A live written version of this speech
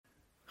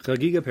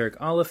Chagiga Perik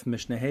Aleph,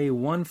 Mishnah Hey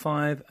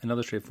 1.5,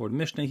 another straightforward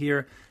Mishnah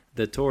here.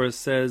 The Torah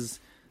says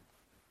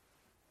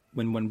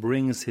when one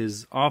brings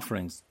his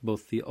offerings,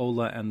 both the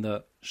Ola and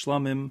the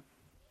Shlamim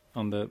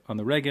on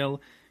the Regel,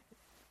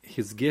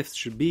 his gifts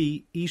should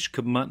be Ish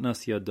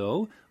Kabmatnas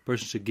Yado,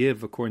 person should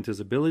give according to his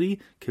ability,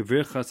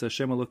 Kevirchas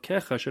Hashem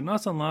Elokecha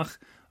Shenasan Lach,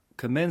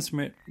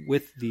 commensurate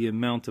with the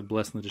amount of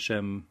blessing that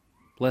Hashem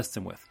blessed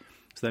him with.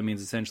 So that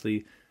means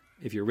essentially,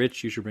 if you're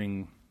rich, you should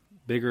bring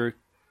bigger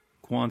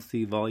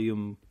quantity,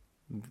 volume,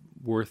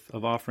 worth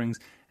of offerings,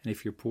 and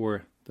if you're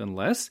poor, then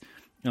less.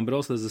 But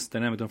also there's this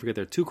dynamic, don't forget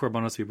there are two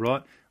korbanos we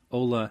brought,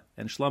 Ola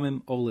and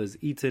Shlamim. Ola is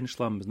eaten,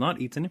 Shlamim is not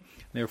eaten.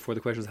 Therefore,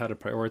 the question is how to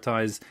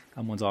prioritize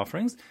one's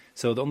offerings.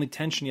 So the only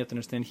tension you have to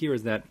understand here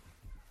is that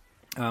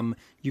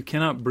you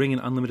cannot bring an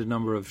unlimited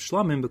number of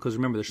Shlamim, because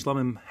remember, the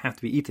Shlamim have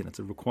to be eaten. It's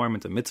a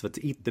requirement, a mitzvah,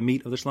 to eat the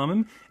meat of the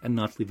Shlamim and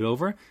not leave it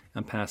over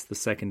and past the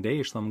second day.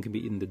 A Shlamim can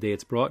be eaten the day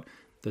it's brought,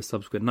 the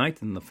subsequent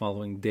night, and the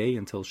following day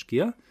until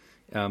Shkia.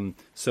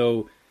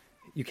 So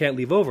you can't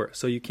leave over.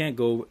 So you can't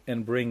go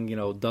and bring,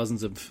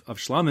 dozens of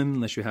shlamim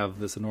unless you have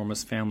this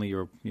enormous family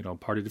or,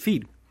 party to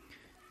feed.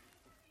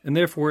 And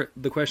therefore,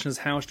 the question is,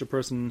 how should a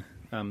person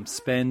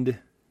spend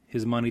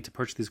his money to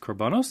purchase these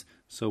korbanos?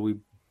 So we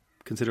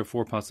consider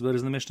four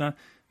possibilities in the Mishnah.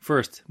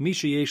 First,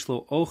 Misha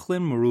Yeshlo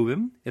Ochlin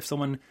Merubim, if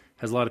someone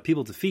has a lot of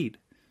people to feed,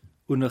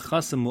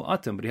 Unachasim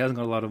Mu'atim, but he hasn't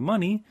got a lot of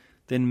money,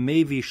 then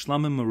Mevi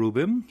Shlamim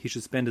Merubim, he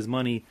should spend his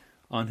money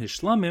on his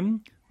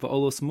Shlamim,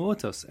 Va'olos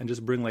Mu'atos, and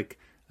just bring like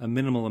a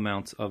minimal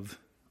amount of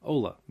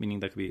Ola,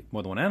 meaning that could be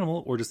more than one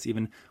animal, or just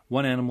even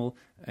one animal,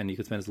 and you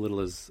could spend as little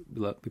as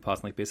we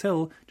pass like Beis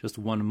Hill, just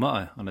one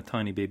ma'ah on a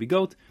tiny baby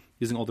goat,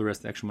 using all the rest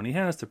of the extra money he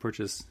has to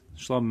purchase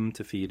shlamim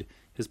to feed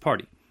his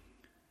party.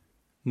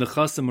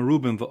 Nechasim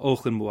merubim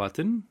va'ochlin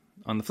mu'atin.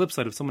 On the flip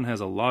side, if someone has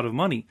a lot of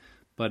money,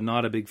 but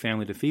not a big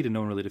family to feed and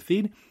no one really to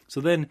feed,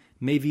 so then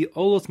maybe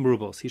olos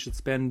merubos, he should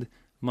spend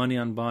money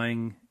on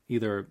buying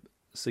either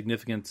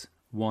significant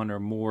one or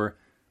more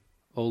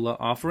Ola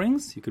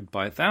offerings. You could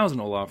buy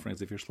 1,000 Ola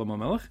offerings if you're Shlomo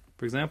Melech,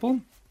 for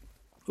example.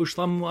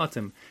 Ushlam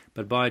mu'atim,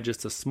 but buy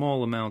just a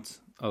small amount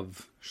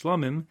of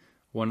shlamim,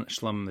 one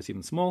shlamim that's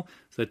even small,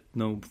 so that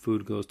no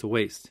food goes to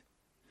waste.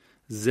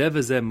 Zev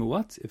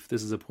mu'at, if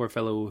this is a poor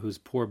fellow who's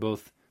poor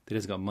both, that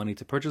has got money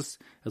to purchase,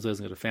 as well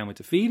as got a family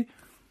to feed,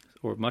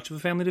 or much of a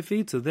family to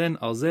feed, so then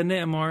al zeh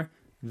ne'amar,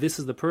 this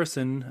is the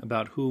person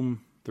about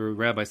whom the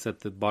rabbi set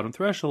the bottom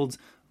thresholds,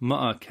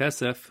 ma'a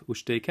kesef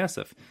ushtei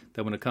kesef,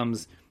 that when it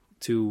comes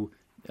to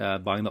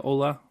buying the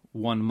Ola,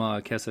 one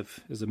ma'a kesef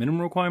is a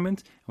minimum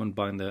requirement, and when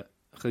buying the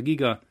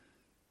Chagiga,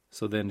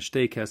 so then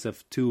shtei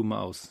kesef, 2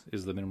 ma'os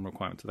is the minimum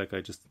requirement. So that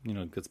guy just,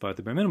 gets by at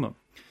the bare minimum.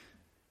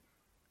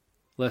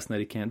 Less than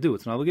that he can't do.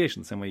 It's an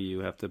obligation. The same way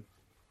you have to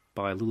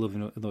buy lulav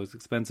even though it's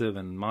expensive,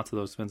 and matzah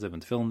though it's expensive,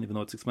 and tefillin even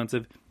though it's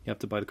expensive. You have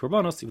to buy the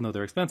korbanos even though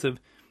they're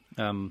expensive.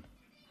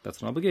 That's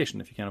an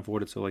obligation if you can't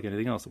afford it, so like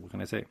anything else. What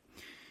can I say?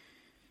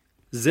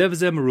 Zev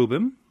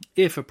merubim,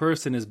 if a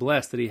person is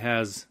blessed that he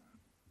has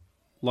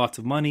lots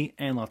of money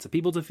and lots of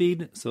people to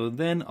feed, so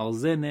then al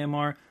zeh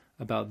ne'amar,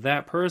 about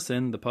that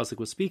person, the pasuk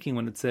was speaking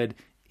when it said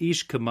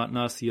ish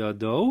kamatnas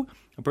yado,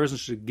 a person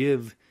should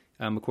give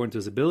according to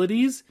his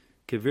abilities,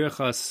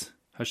 kevirchas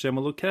Hashem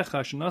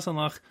Elokecha shenasan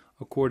lach,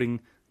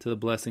 according to the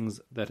blessings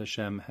that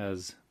Hashem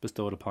has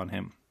bestowed upon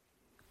him.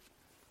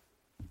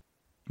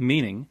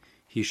 Meaning,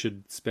 he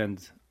should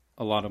spend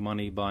a lot of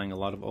money buying a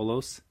lot of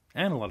olos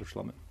and a lot of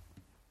shlamim.